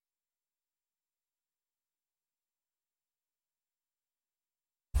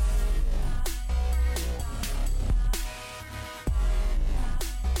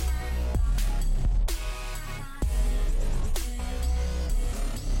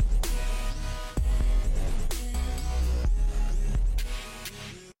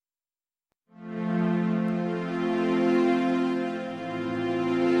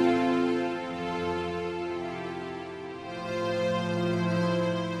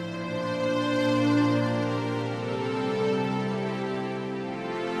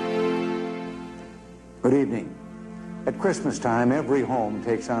Good evening. At Christmas time, every home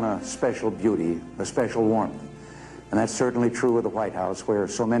takes on a special beauty, a special warmth. And that's certainly true of the White House, where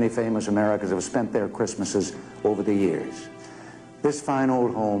so many famous Americans have spent their Christmases over the years. This fine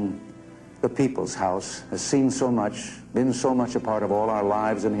old home, the People's House, has seen so much, been so much a part of all our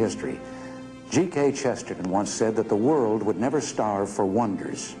lives and history. G.K. Chesterton once said that the world would never starve for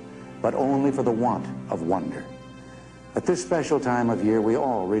wonders, but only for the want of wonder. At this special time of year, we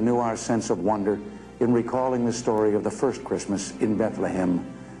all renew our sense of wonder in recalling the story of the first Christmas in Bethlehem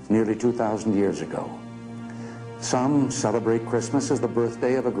nearly 2,000 years ago. Some celebrate Christmas as the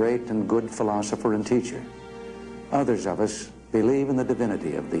birthday of a great and good philosopher and teacher. Others of us believe in the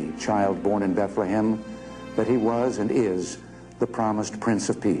divinity of the child born in Bethlehem, that he was and is the promised Prince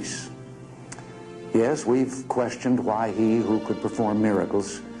of Peace. Yes, we've questioned why he who could perform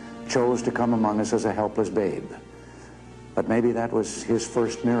miracles chose to come among us as a helpless babe. But maybe that was his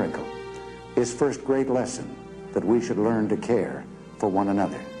first miracle, his first great lesson, that we should learn to care for one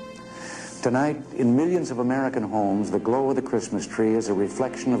another. Tonight, in millions of American homes, the glow of the Christmas tree is a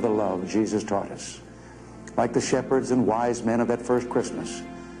reflection of the love Jesus taught us. Like the shepherds and wise men of that first Christmas,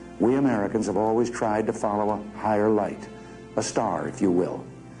 we Americans have always tried to follow a higher light, a star, if you will.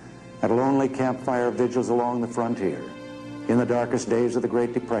 At lonely campfire vigils along the frontier, in the darkest days of the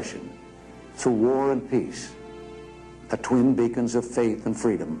Great Depression, through war and peace, the twin beacons of faith and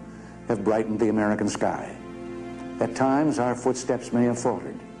freedom have brightened the American sky. At times, our footsteps may have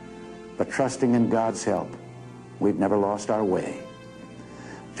faltered, but trusting in God's help, we've never lost our way.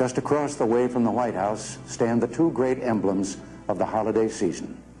 Just across the way from the White House stand the two great emblems of the holiday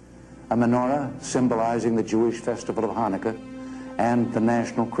season: a menorah symbolizing the Jewish festival of Hanukkah, and the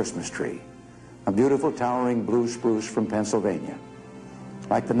national Christmas tree, a beautiful towering blue spruce from Pennsylvania.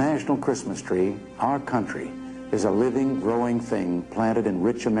 Like the national Christmas tree, our country is a living, growing thing planted in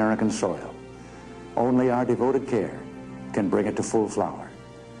rich American soil. Only our devoted care can bring it to full flower.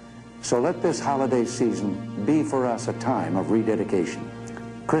 So let this holiday season be for us a time of rededication.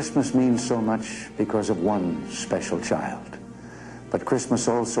 Christmas means so much because of one special child. But Christmas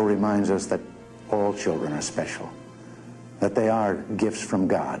also reminds us that all children are special, that they are gifts from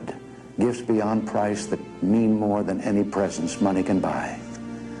God, gifts beyond price that mean more than any presents money can buy.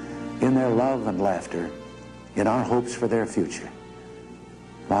 In their love and laughter, in our hopes for their future,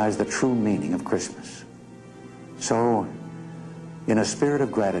 lies the true meaning of Christmas. So, in a spirit of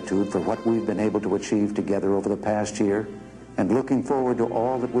gratitude for what we've been able to achieve together over the past year, and looking forward to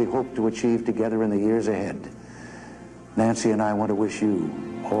all that we hope to achieve together in the years ahead, Nancy and I want to wish you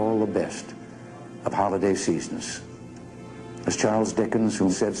all the best of holiday seasons. As Charles Dickens,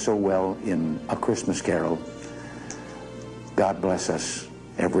 who said so well in A Christmas Carol, God bless us,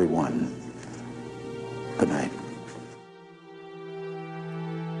 everyone. Good night.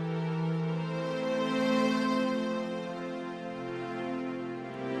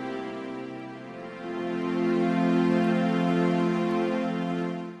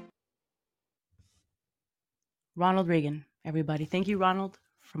 Ronald Reagan, everybody. Thank you, Ronald,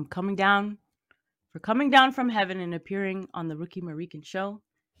 for coming down from heaven and appearing on the Rookie Marican show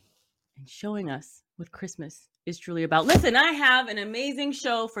and showing us what Christmas is truly about. Listen, I have an amazing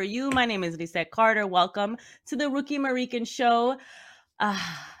show for you. My name is Lisette Carter. Welcome to the Rookie Marican show.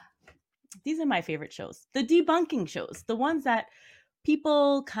 These are my favorite shows, the debunking shows, the ones that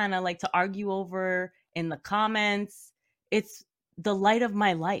people kind of like to argue over in the comments. It's the light of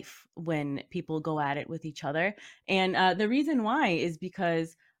my life when people go at it with each other. And the reason why is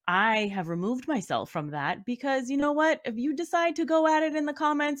because I have removed myself from that, because you know what? If you decide to go at it in the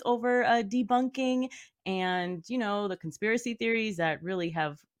comments over debunking and, you know, the conspiracy theories that really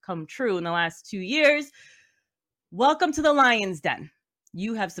have come true in the last 2 years, welcome to the lion's den.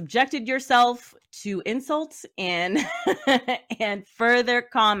 You have subjected yourself to insults and and further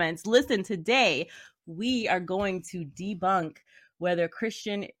comments. Listen, today we are going to debunk whether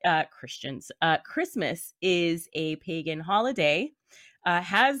Christmas is a pagan holiday,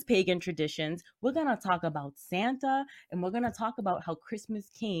 has pagan traditions. We're going to talk about Santa, and we're going to talk about how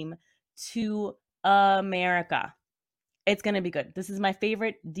Christmas came to America. It's going to be good. This is my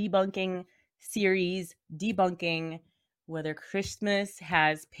favorite debunking series, debunking whether Christmas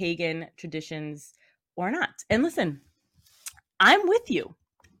has pagan traditions or not. And listen, I'm with you.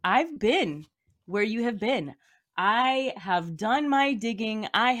 I've been where you have been. I have done my digging.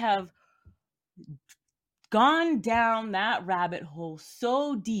 I have gone down that rabbit hole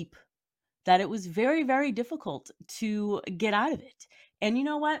so deep that it was very, very difficult to get out of it. And you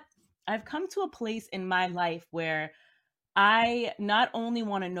know what? I've come to a place in my life where I not only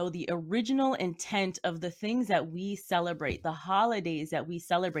want to know the original intent of the things that we celebrate, the holidays that we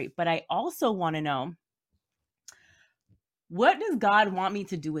celebrate, but I also want to know What does God want me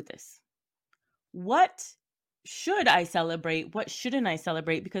to do with this? What should I celebrate? What shouldn't I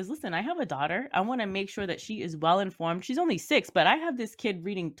celebrate? Because listen, I have a daughter. I want to make sure that she is well informed. She's only 6, but I have this kid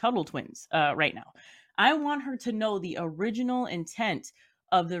reading Tuttle Twins right now. I want her to know the original intent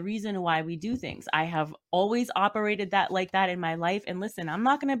of the reason why we do things. I have always operated that like that in my life. And listen, I'm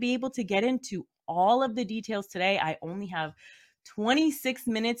not going to be able to get into all of the details today. I only have 26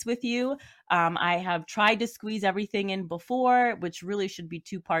 minutes with you. I have tried to squeeze everything in before, which really should be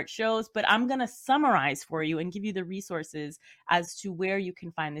 2-part shows, but I'm going to summarize for you and give you the resources as to where you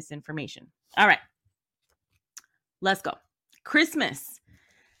can find this information. All right, let's go. Christmas.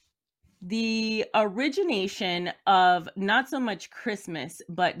 The origination of not so much Christmas,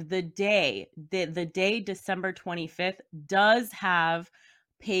 but the day December 25th does have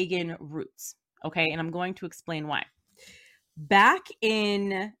pagan roots. Okay, and I'm going to explain why. Back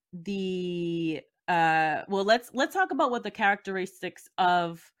in the let's talk about what the characteristics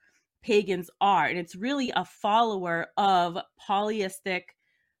of pagans are. And it's really a follower of polytheistic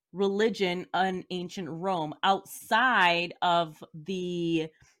religion in ancient Rome outside of the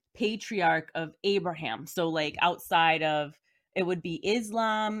patriarch of Abraham. So like outside of, it would be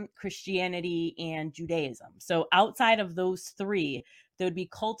Islam, Christianity, and Judaism. So outside of those three, there would be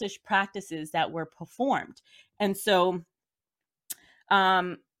cultish practices that were performed. And so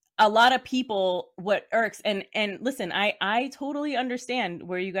a lot of people, what irks, and listen, I totally understand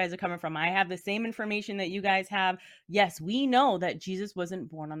where you guys are coming from. I have the same information that you guys have. Yes, we know that Jesus wasn't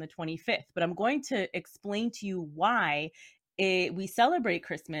born on the 25th, but I'm going to explain to you why we celebrate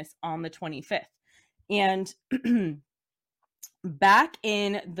Christmas on the 25th. And back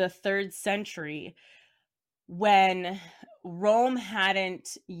in the 3rd century, when Rome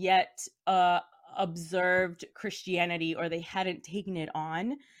hadn't yet observed Christianity, or they hadn't taken it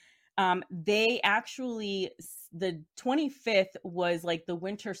on, they actually, the 25th was like the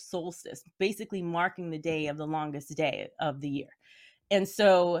winter solstice, basically marking the day of the longest day of the year. And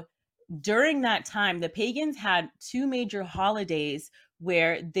so during that time, the pagans had 2 major holidays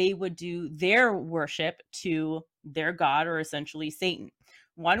where they would do their worship to their god, or essentially Satan.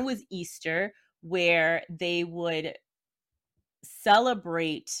 One was Easter, where they would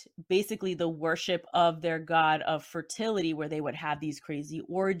celebrate basically the worship of their god of fertility, where they would have these crazy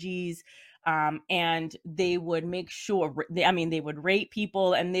orgies, and they would make sure, they would rape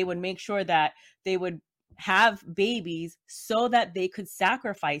people, and they would make sure that they would have babies so that they could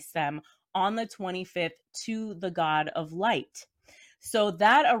sacrifice them on the 25th to the god of light. So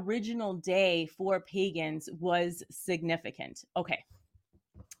that original day for pagans was significant. Okay,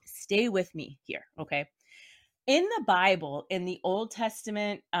 stay with me here, okay? In the Bible, in the Old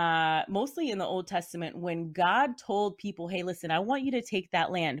Testament, mostly in the Old Testament, when God told people, hey, listen, I want you to take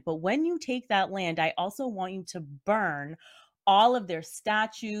that land, but when you take that land, I also want you to burn all of their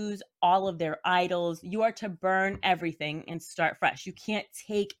statues, all of their idols. You are to burn everything and start fresh. You can't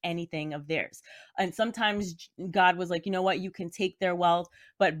take anything of theirs. And sometimes God was like, you know what, you can take their wealth,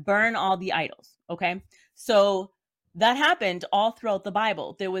 but burn all the idols, okay? So that happened all throughout the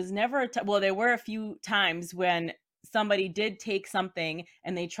Bible. There was never, there were a few times when somebody did take something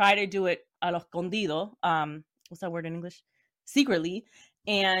and they try to do it a lo escondido. What's that word in English? Secretly.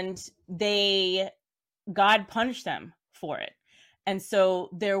 And God punished them for it. And so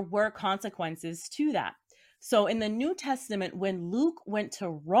there were consequences to that. So in the New Testament, when Luke went to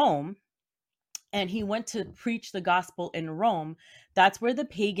Rome and he went to preach the gospel in Rome, that's where the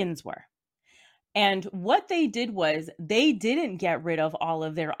pagans were. And what they did was they didn't get rid of all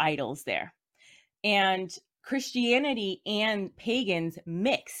of their idols there. And Christianity and pagans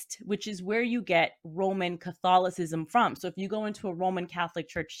mixed, which is where you get Roman Catholicism from. So if you go into a Roman Catholic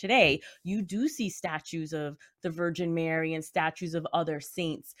church today, you do see statues of the Virgin Mary and statues of other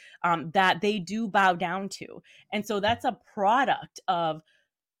saints that they do bow down to. And so that's a product of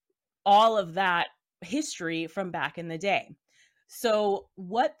all of that history from back in the day. So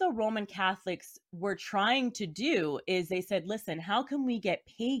what the Roman Catholics were trying to do is they said, listen, how can we get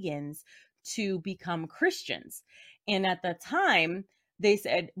pagans to become Christians? And at the time, they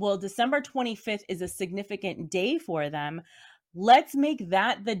said, well, December 25th is a significant day for them. Let's make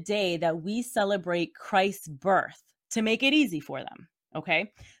that the day that we celebrate Christ's birth to make it easy for them.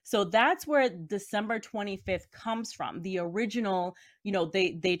 Okay, so that's where December 25th comes from. The original,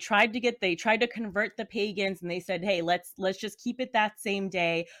 they tried to convert the pagans, and they said, hey, let's just keep it that same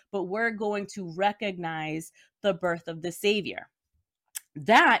day, but we're going to recognize the birth of the Savior.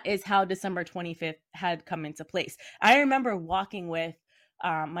 That is how December 25th had come into place. I remember walking with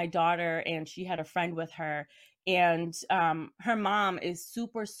my daughter, and she had a friend with her, and her mom is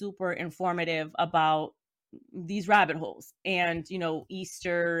super, super informative about these rabbit holes, and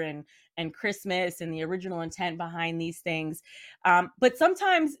Easter and Christmas and the original intent behind these things. But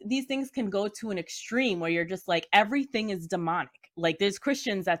sometimes these things can go to an extreme where you're just like, everything is demonic. Like there's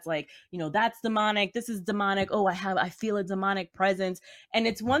Christians that's like, that's demonic, this is demonic, oh, I feel a demonic presence. And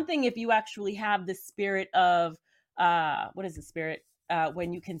it's one thing if you actually have the spirit of what is the spirit,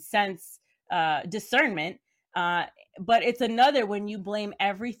 when you can sense discernment, but it's another when you blame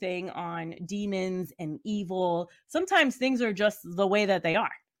everything on demons and evil. Sometimes things are just the way that they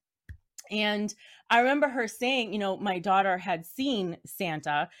are. And I remember her saying, my daughter had seen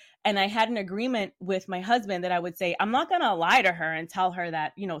Santa, and I had an agreement with my husband that I would say, I'm not going to lie to her and tell her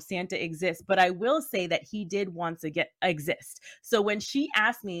that, Santa exists, but I will say that he did once exist. So when she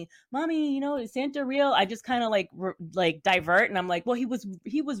asked me, Mommy, is Santa real? I just kind of like divert. And I'm like, well, he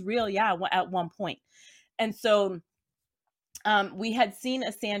was real. Yeah. At one point. And so we had seen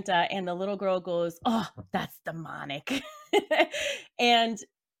a Santa, and the little girl goes, oh, that's demonic. And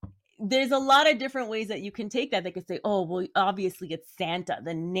there's a lot of different ways that you can take that. They could say, oh, well, obviously it's Santa.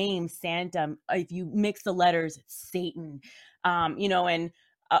 The name Santa, if you mix the letters, it's Satan. And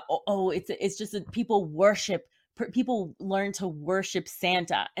it's just that people learn to worship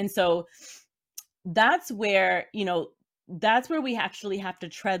Santa. And so that's where we actually have to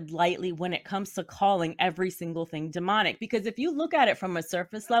tread lightly when it comes to calling every single thing demonic. Because if you look at it from a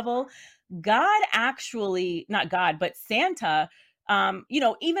surface level, not God, but Santa,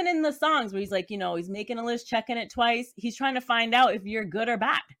 even in the songs where he's like, he's making a list, checking it twice. He's trying to find out if you're good or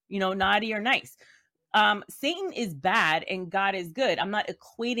bad, naughty or nice. Satan is bad and God is good. I'm not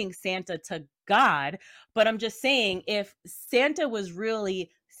equating Santa to God, but I'm just saying if Santa was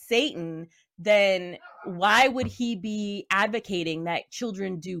really Satan, then why would he be advocating that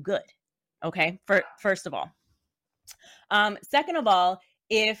children do good? Okay, first of all. Second of all,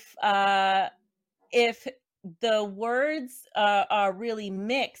 if the words are really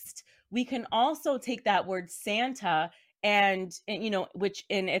mixed, we can also take that word Santa and which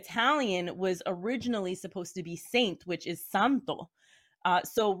in Italian was originally supposed to be saint, which is santo.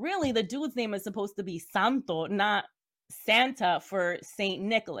 So really the dude's name is supposed to be Santo, not Santa for Saint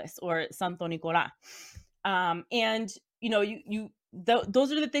Nicholas or Santo Nicola. And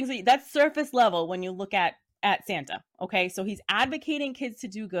those are the things that's surface level when you look at Santa. Okay, so he's advocating kids to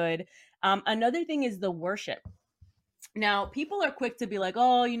do good. Another thing is the worship. Now, people are quick to be like,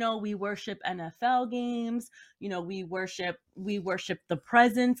 oh, we worship NFL games, we worship the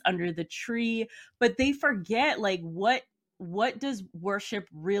presents under the tree, but they forget like what does worship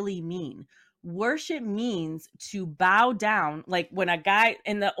really mean? Worship means to bow down. Like when a guy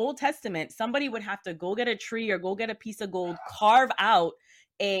in the Old Testament, somebody would have to go get a tree or go get a piece of gold, carve out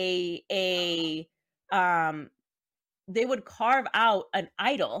they would carve out an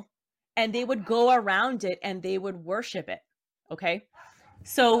idol, and they would go around it and they would worship it. Okay.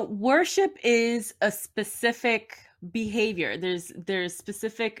 So worship is a specific behavior. There's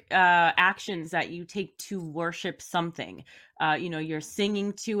specific actions that you take to worship something. You're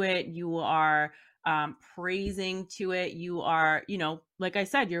singing to it. You are praising to it. You are, like I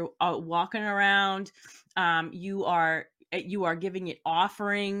said, you're walking around. You are giving it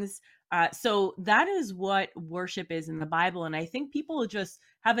offerings. So that is what worship is in the Bible. And I think people just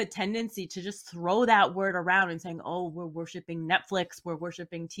have a tendency to just throw that word around and saying, oh, we're worshiping Netflix, we're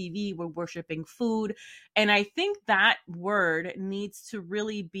worshiping TV, we're worshiping food. And I think that word needs to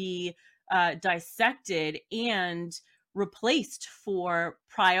really be dissected and replaced for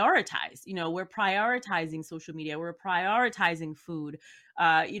prioritize. We're prioritizing social media, we're prioritizing food,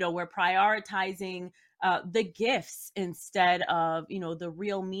 we're prioritizing the gifts instead of, the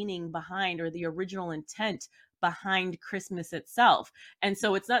real meaning behind or the original intent behind Christmas itself. And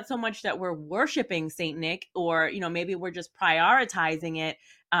so it's not so much that we're worshiping Saint Nick, or, maybe we're just prioritizing it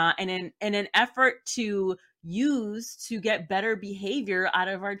in an effort to use to get better behavior out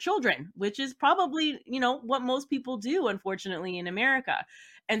of our children, which is probably, what most people do, unfortunately, in America.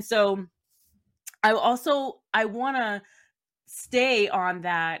 And so I want to stay on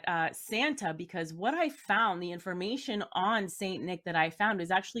that Santa, because what I found, the information on Saint Nick that I found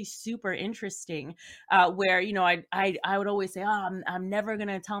is actually super interesting, where I would always say, oh, I'm never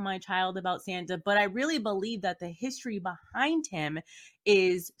gonna tell my child about Santa, but I really believe that the history behind him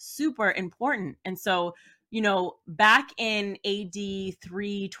is super important. And so back in AD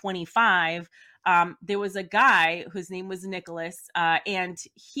 325, there was a guy whose name was Nicholas, and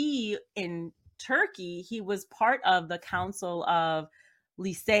he in Turkey, he was part of the Council of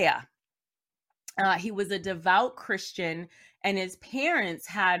Lycia. He was a devout Christian, and his parents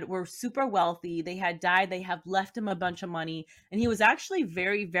were super wealthy. They had died. They have left him a bunch of money, and he was actually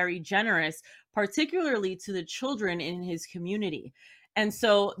very, very generous. particularly to the children in his community. And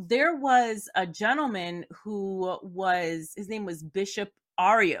so there was a gentleman his name was Bishop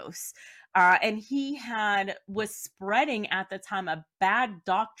Arios, and he was spreading at the time a bad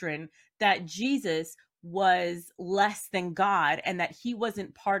doctrine that Jesus was less than God and that he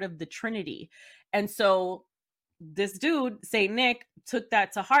wasn't part of the Trinity. And so this dude, Saint Nick, took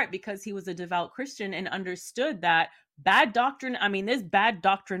that to heart because he was a devout Christian and understood that bad doctrine. I mean, there's bad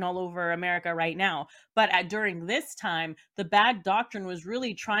doctrine all over America right now, but during this time, the bad doctrine was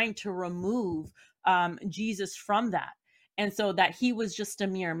really trying to remove Jesus from that. And so that he was just a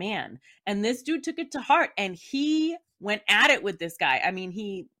mere man. And this dude took it to heart and he went at it with this guy. I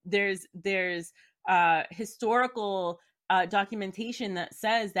mean, there's historical documentation that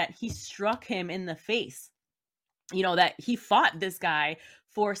says that he struck him in the face, that he fought this guy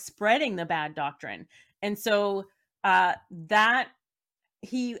for spreading the bad doctrine. And so that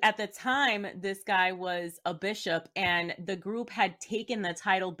at the time, this guy was a bishop, and the group had taken the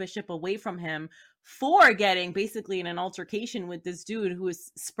title bishop away from him for getting basically in an altercation with this dude who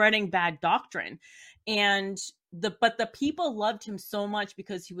was spreading bad doctrine. And but the people loved him so much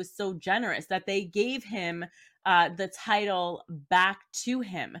because he was so generous that they gave him the title back to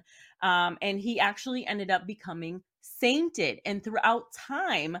him. And he actually ended up becoming sainted. And throughout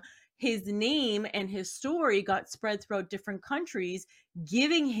time, his name and his story got spread throughout different countries,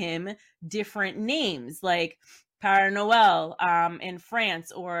 giving him different names like Père Noël in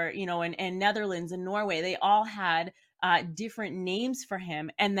France, or, in Netherlands and Norway. They all had different names for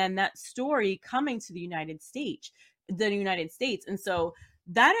him. And then that story coming to the United States. And so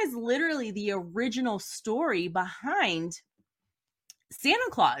that is literally the original story behind Santa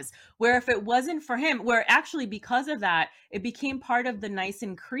Claus, where if it wasn't for him, where actually because of that, it became part of the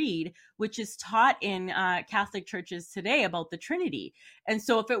Nicene Creed, which is taught in Catholic churches today about the Trinity. And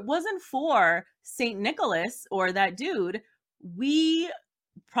so if it wasn't for Saint Nicholas or that dude, we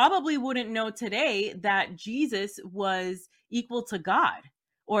probably wouldn't know today that Jesus was equal to God,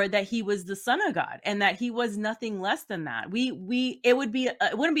 or that he was the Son of God, and that he was nothing less than that. It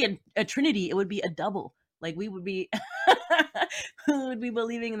wouldn't be a Trinity, it would be a double. Like we would be we would be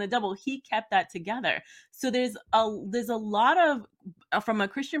believing in the double. He kept that together. So there's a lot of, from a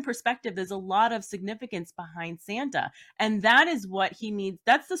Christian perspective, there's a lot of significance behind Santa. And that is what he needs.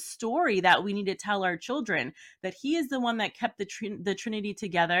 That's the story that we need to tell our children, that he is the one that kept the Trinity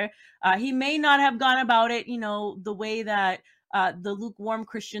together. He may not have gone about it, the way that the lukewarm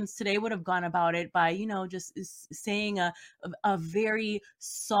Christians today would have gone about it, by, just saying a very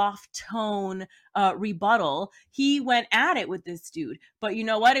soft tone rebuttal. He went at it with this dude. But you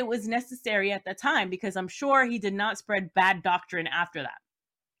know what? It was necessary at the time, because I'm sure he did not spread bad doctrine after that,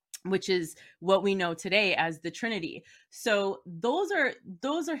 which is what we know today as the Trinity. So those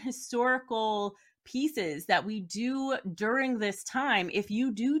are historical pieces that we do during this time. If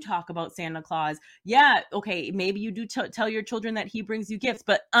you do talk about Santa Claus, yeah, okay, maybe you do tell your children that he brings you gifts,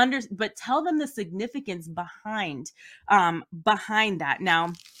 but tell them the significance behind that.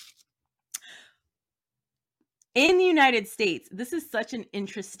 Now, in the United States, this is such an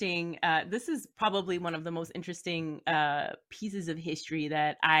interesting, this is probably one of the most interesting pieces of history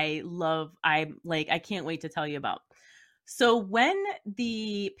that I love. I can't wait to tell you about. So when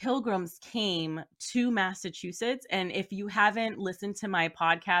the Pilgrims came to Massachusetts, and if you haven't listened to my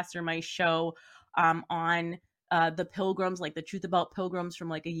podcast or my show on the Pilgrims, like the Truth About Pilgrims from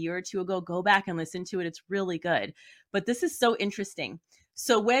like a year or two ago, go back and listen to it. It's really good. But this is so interesting.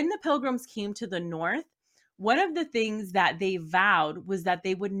 So when the Pilgrims came to the North, one of the things that they vowed was that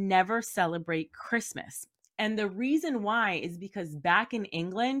they would never celebrate Christmas. And the reason why is because back in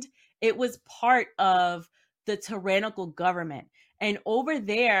England, it was part of the tyrannical government. And over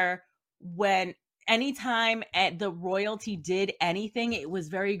there, when anytime the royalty did anything, it was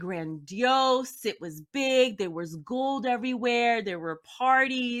very grandiose. It was big. There was gold everywhere. There were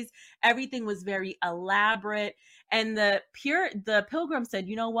parties. Everything was very elaborate. And the Pilgrims said,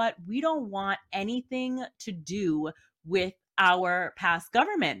 you know what? We don't want anything to do with our past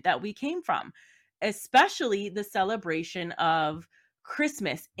government that we came from, especially the celebration of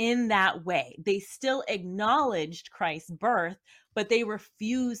Christmas in that way. They still acknowledged Christ's birth, but they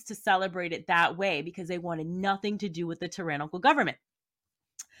refused to celebrate it that way because they wanted nothing to do with the tyrannical government.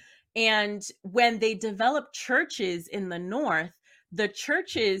 And when they developed churches in the North, the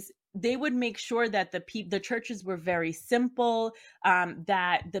churches, they would make sure that the churches were very simple,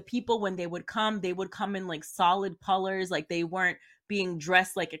 that the people, when they would come in like solid colors, like they weren't being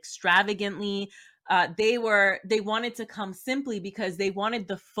dressed like extravagantly. They wanted to come simply because they wanted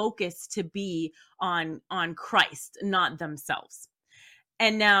the focus to be on Christ, not themselves.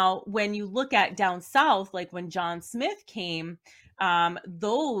 And now when you look at down south, like when John Smith came,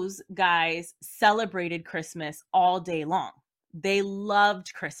 those guys celebrated Christmas all day long. They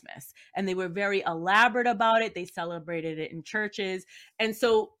loved Christmas and they were very elaborate about it. They celebrated it in churches. And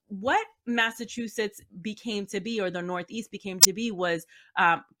so what Massachusetts became to be, or the Northeast became to be, was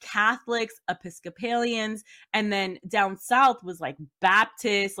Catholics, Episcopalians, and then down south was like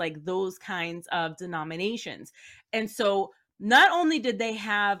Baptists, like those kinds of denominations. And so not only did they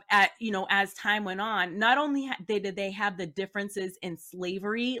have, as time went on, not only did they have the differences in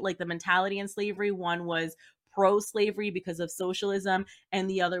slavery, like the mentality in slavery. One was pro-slavery because of socialism, and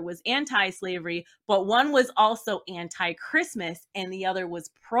the other was anti-slavery, but one was also anti-Christmas, and the other was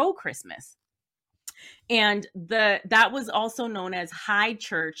pro-Christmas. And that was also known as high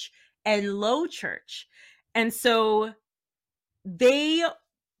church and low church. And so they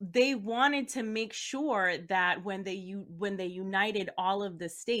wanted to make sure that when they united all of the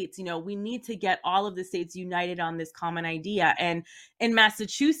states, we need to get all of the states united on this common idea. And in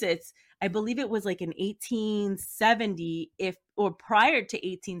Massachusetts, I believe it was like in 1870, or prior to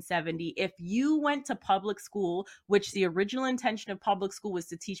 1870, if you went to public school, which the original intention of public school was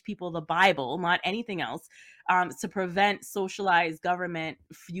to teach people the Bible, not anything else, to prevent socialized government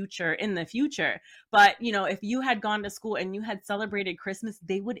in the future. But, if you had gone to school and you had celebrated Christmas,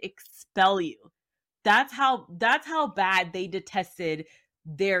 they would expel you. That's how bad they detested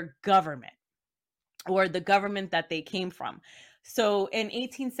their government, or the government that they came from. So in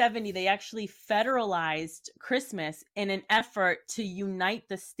 1870, they actually federalized Christmas in an effort to unite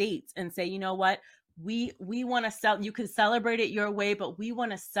the states and say, you know what, we want to you can celebrate it your way, but we want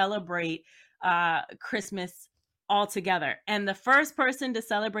to celebrate Christmas all together. And the first person to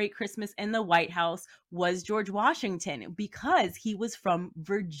celebrate Christmas in the White House was George Washington, because he was from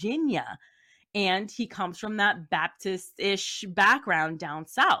Virginia. And he comes from that Baptist-ish background down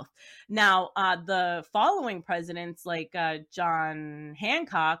south. Now, the following presidents, like John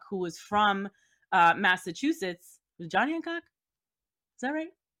Hancock, who was from Massachusetts. Was John Hancock? Is that right?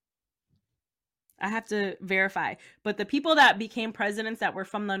 I have to verify. But the people that became presidents that were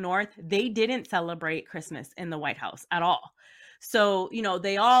from the North, they didn't celebrate Christmas in the White House at all. So,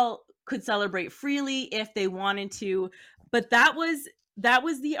 they all could celebrate freely if they wanted to. But that was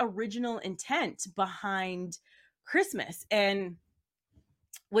the original intent behind Christmas. And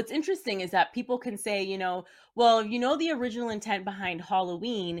what's interesting is that people can say, well, the original intent behind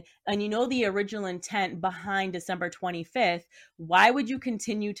Halloween, and the original intent behind December 25th, why would you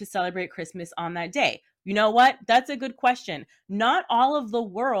continue to celebrate Christmas on that day? You know what? That's a good question. Not all of the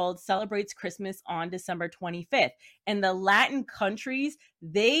world celebrates Christmas on December 25th. And the Latin countries,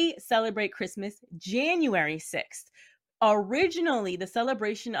 they celebrate Christmas January 6th. Originally, the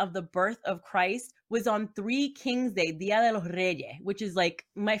celebration of the birth of Christ was on Three Kings Day, Dia de los Reyes, which is like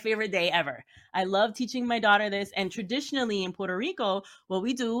my favorite day ever. I love teaching my daughter this. And traditionally in Puerto Rico, what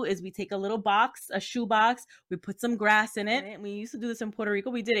we do is we take a little box, a shoe box, we put some grass in it. And we used to do this in Puerto Rico.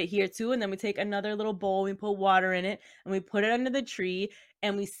 We did it here too. And then we take another little bowl, we put water in it, and we put it under the tree,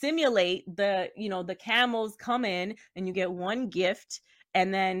 and we simulate the camels come in, and you get one gift.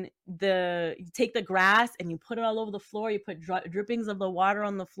 And then you take the grass and you put it all over the floor. You put drippings of the water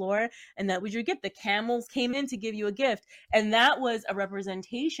on the floor, and that was your gift. The camels came in to give you a gift. And that was a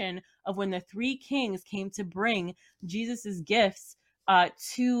representation of when the three kings came to bring Jesus's gifts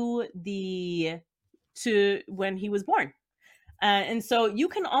to when he was born. And so you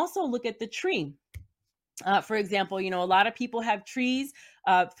can also look at the tree. For example, a lot of people have trees.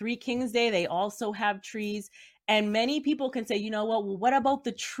 Three Kings Day, they also have trees. And many people can say, well, what about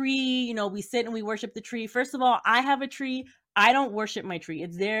the tree? We sit and we worship the tree. First of all, I have a tree. I don't worship my tree.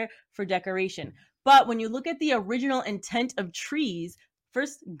 It's there for decoration. But when you look at the original intent of trees,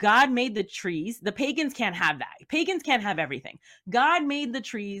 first, God made the trees. The pagans can't have that. Pagans can't have everything. God made the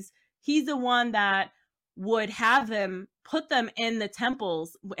trees. He's the one that would have them put them in the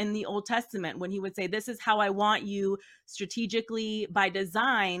temples in the Old Testament, when he would say, this is how I want you strategically by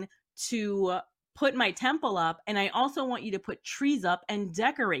design to put my temple up, and I also want you to put trees up and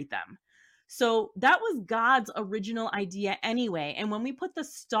decorate them. So that was God's original idea anyway. And when we put the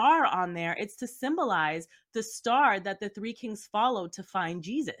star on there, it's to symbolize the star that the three kings followed to find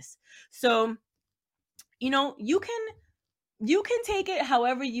Jesus. So, you can take it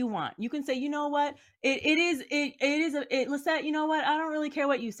however you want. You can say, you know what, Lisette, you know what, I don't really care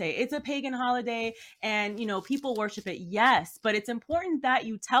what you say. It's a pagan holiday and, people worship it. Yes, but it's important that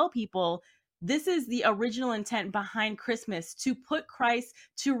you tell people this is the original intent behind Christmas, to put Christ,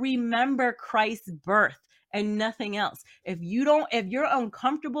 to remember Christ's birth. and nothing else. If you're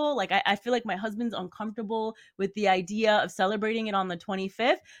uncomfortable, like I feel like my husband's uncomfortable with the idea of celebrating it on the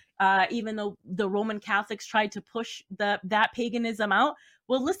 25th, even though the Roman Catholics tried to push that paganism out.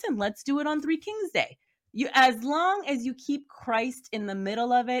 Well, listen, let's do it on Three Kings Day. As long as you keep Christ in the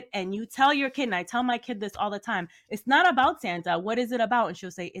middle of it, and you tell your kid, and I tell my kid this all the time, it's not about Santa. What is it about? And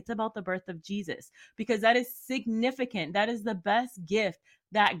she'll say, it's about the birth of Jesus, because that is significant. That is the best gift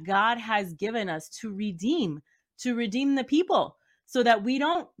that God has given us to redeem the people so that we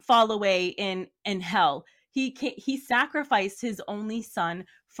don't fall away in hell. He sacrificed his only son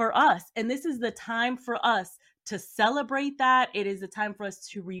for us. And this is the time for us to celebrate that. It is a time for us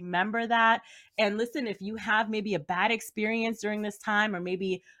to remember that. And listen, if you have maybe a bad experience during this time, or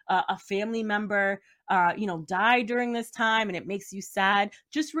maybe a family member, died during this time and it makes you sad,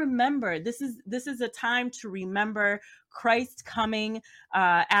 just remember, this is a time to remember Christ coming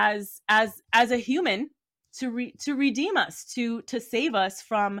as a human to redeem us, to save us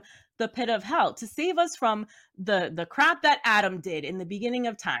from the pit of hell, to save us from the crap that Adam did in the beginning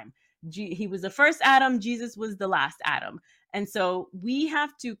of time. He was the first Adam. Jesus was the last Adam. And so we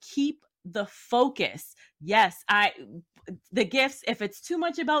have to keep the focus. Yes, the gifts, if it's too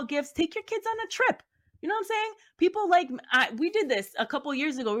much about gifts, take your kids on a trip. You know what I'm saying? People we did this a couple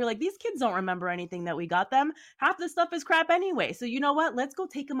years ago. We were like, these kids don't remember anything that we got them. Half the stuff is crap anyway. So you know what? Let's go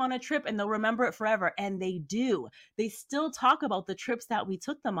take them on a trip and they'll remember it forever. And they do. They still talk about the trips that we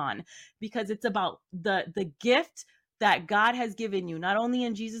took them on, because it's about the gift that God has given you, not only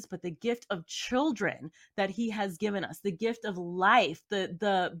in Jesus, but the gift of children that he has given us, the gift of life,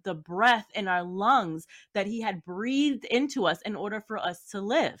 the breath in our lungs that he had breathed into us in order for us to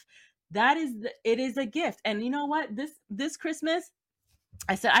live. It is a gift. And you know what? This Christmas,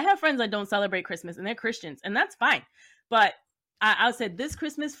 I said, I have friends that don't celebrate Christmas and they're Christians, and that's fine. But I said, this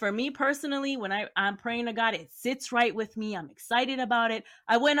Christmas, for me personally, when I'm praying to God, it sits right with me. I'm excited about it.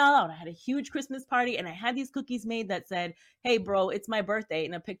 I went all out. I had a huge Christmas party and I had these cookies made that said, hey, bro, it's my birthday,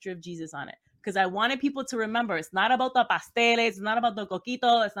 and a picture of Jesus on it. Because I wanted people to remember, it's not about the pasteles, it's not about the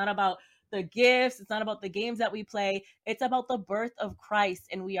coquito, it's not about the gifts, it's not about the games that we play. It's about the birth of Christ,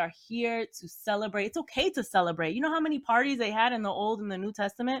 and we are here to celebrate. It's okay to celebrate. You know how many parties they had in the Old and the New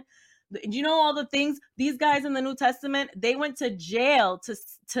Testament? Do you know all the things these guys in the New Testament, they went to jail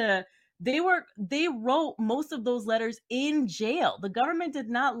they wrote most of those letters in jail. The government did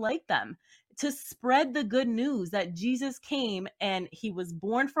not like them, to spread the good news that Jesus came and he was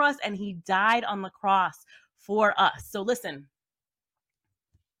born for us and he died on the cross for us. So listen.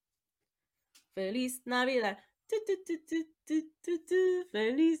 Feliz Navidad.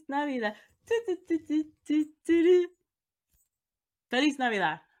 Feliz Navidad. Feliz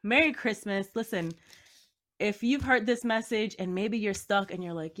Navidad. Merry Christmas. Listen, if you've heard this message and maybe you're stuck and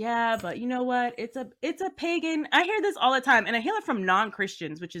you're like, yeah, but you know what? It's a pagan. I hear this all the time, and I hear it from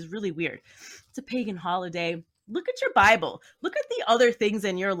non-Christians, which is really weird. It's a pagan holiday. Look at your Bible. Look at the other things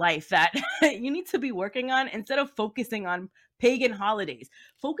in your life that you need to be working on instead of focusing on pagan holidays.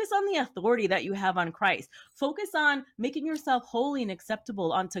 Focus on the authority that you have on Christ. Focus on making yourself holy and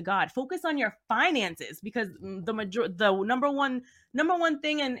acceptable unto God. Focus on your finances, because the number one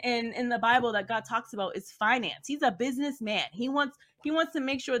thing in the Bible that God talks about is finance. He's a businessman. He wants to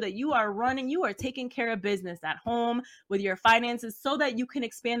make sure that you are taking care of business at home with your finances so that you can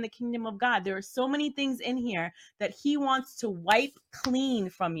expand the kingdom of God. There are so many things in here that he wants to wipe clean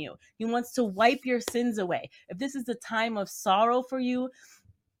from you. He wants to wipe your sins away. If this is a time of sorrow for you,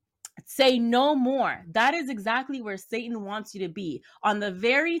 say no more. That is exactly where Satan wants you to be. During the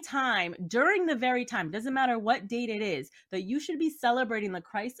very time, doesn't matter what date it is, that you should be celebrating the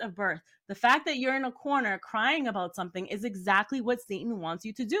Christ of birth. The fact that you're in a corner crying about something is exactly what Satan wants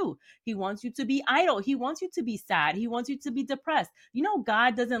you to do. He wants you to be idle. He wants you to be sad. He wants you to be depressed. You know,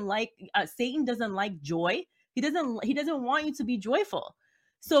 Satan doesn't like joy. He doesn't want you to be joyful.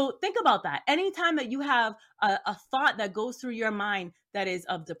 So think about that. Anytime that you have a thought that goes through your mind that is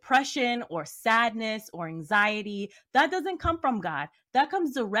of depression or sadness or anxiety, that doesn't come from God. That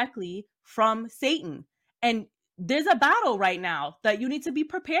comes directly from Satan. And there's a battle right now that you need to be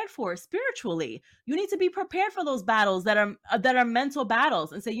prepared for spiritually. You need to be prepared for those battles that are mental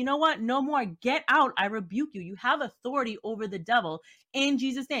battles, and say, you know what? No more. Get out. I rebuke you. You have authority over the devil in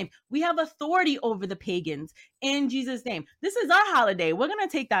Jesus' name. We have authority over the pagans in Jesus' name. This is our holiday. We're going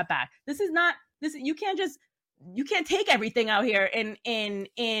to take that back. You can't take everything out here in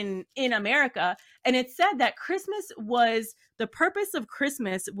America. And it said that the purpose of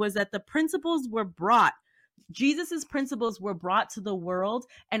Christmas was that the principles were brought. Jesus's principles were brought to the world,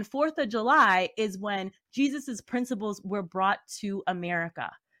 and 4th of July is when Jesus's principles were brought to America.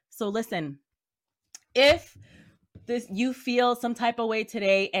 So listen, If you feel some type of way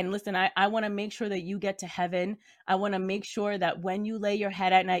today, and listen, I want to make sure that you get to heaven. I want to make sure that when you lay your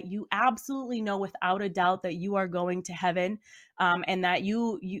head at night, you absolutely know without a doubt that you are going to heaven, and that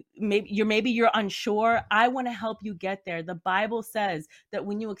maybe you're unsure. I want to help you get there. The Bible says that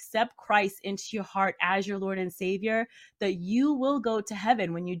when you accept Christ into your heart as your Lord and Savior, that you will go to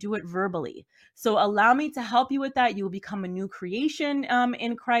heaven when you do it verbally. So allow me to help you with that. You will become a new creation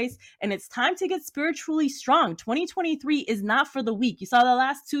in Christ, and it's time to get spiritually strong. 2023 is not for the weak. You saw the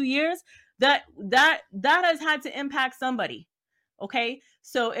last 2 years that has had to impact somebody. Okay,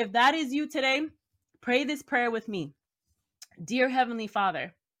 so if that is you today, pray this prayer with me. Dear Heavenly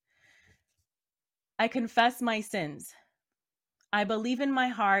Father, I confess my sins. I believe in my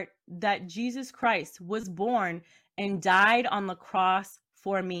heart that Jesus Christ was born and died on the cross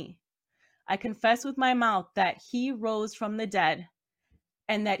for me. I confess with my mouth that he rose from the dead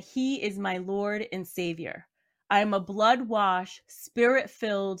and that he is my Lord and Savior. I am a blood-washed,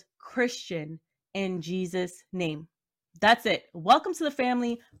 spirit-filled Christian in Jesus' name. That's it. Welcome to the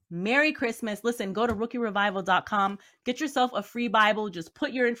family. Merry Christmas. Listen, go to rookierevival.com. Get yourself a free Bible. Just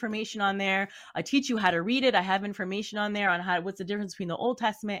put your information on there. I teach you how to read it. I have information on there on what's the difference between the Old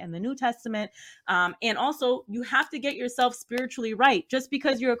Testament and the New Testament. And also, you have to get yourself spiritually right. Just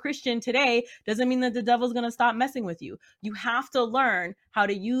because you're a Christian today doesn't mean that the devil's going to stop messing with you. You have to learn how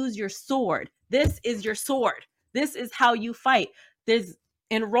to use your sword. This is your sword. This is how you fight.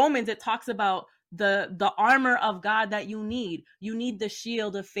 In Romans, it talks about the armor of God that you need. You need the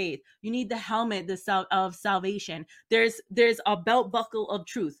shield of faith. You need the helmet of salvation. There's a belt buckle of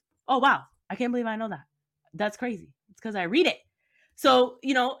truth. Oh, wow. I can't believe I know that. That's crazy. It's because I read it. So,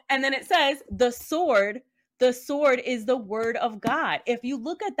 and then it says the sword is the word of God. If you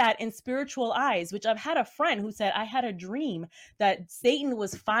look at that in spiritual eyes, which I've had a friend who said, I had a dream that Satan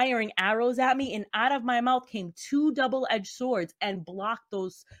was firing arrows at me, and out of my mouth came 2 double-edged swords and blocked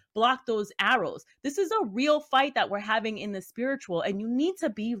those arrows. This is a real fight that we're having in the spiritual, and you need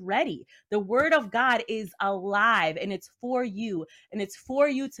to be ready. The word of God is alive, and it's for you. And it's for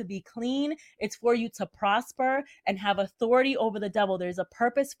you to be clean. It's for you to prosper and have authority over the devil. There's a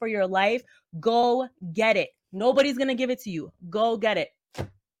purpose for your life. Go get it. Nobody's going to give it to you. Go get it.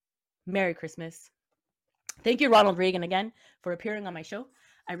 Merry Christmas. Thank you, Ronald Reagan, again, for appearing on my show.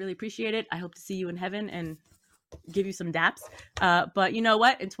 I really appreciate it. I hope to see you in heaven and give you some daps. But you know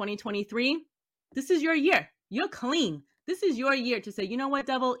what? In 2023, this is your year. You're clean. This is your year to say, you know what,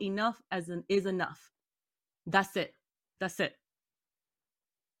 devil? Enough is enough. That's it. That's it.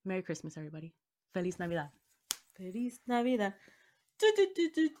 Merry Christmas, everybody. Feliz Navidad. Feliz Navidad. Do, do, do,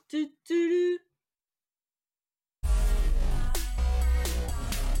 do, do, do.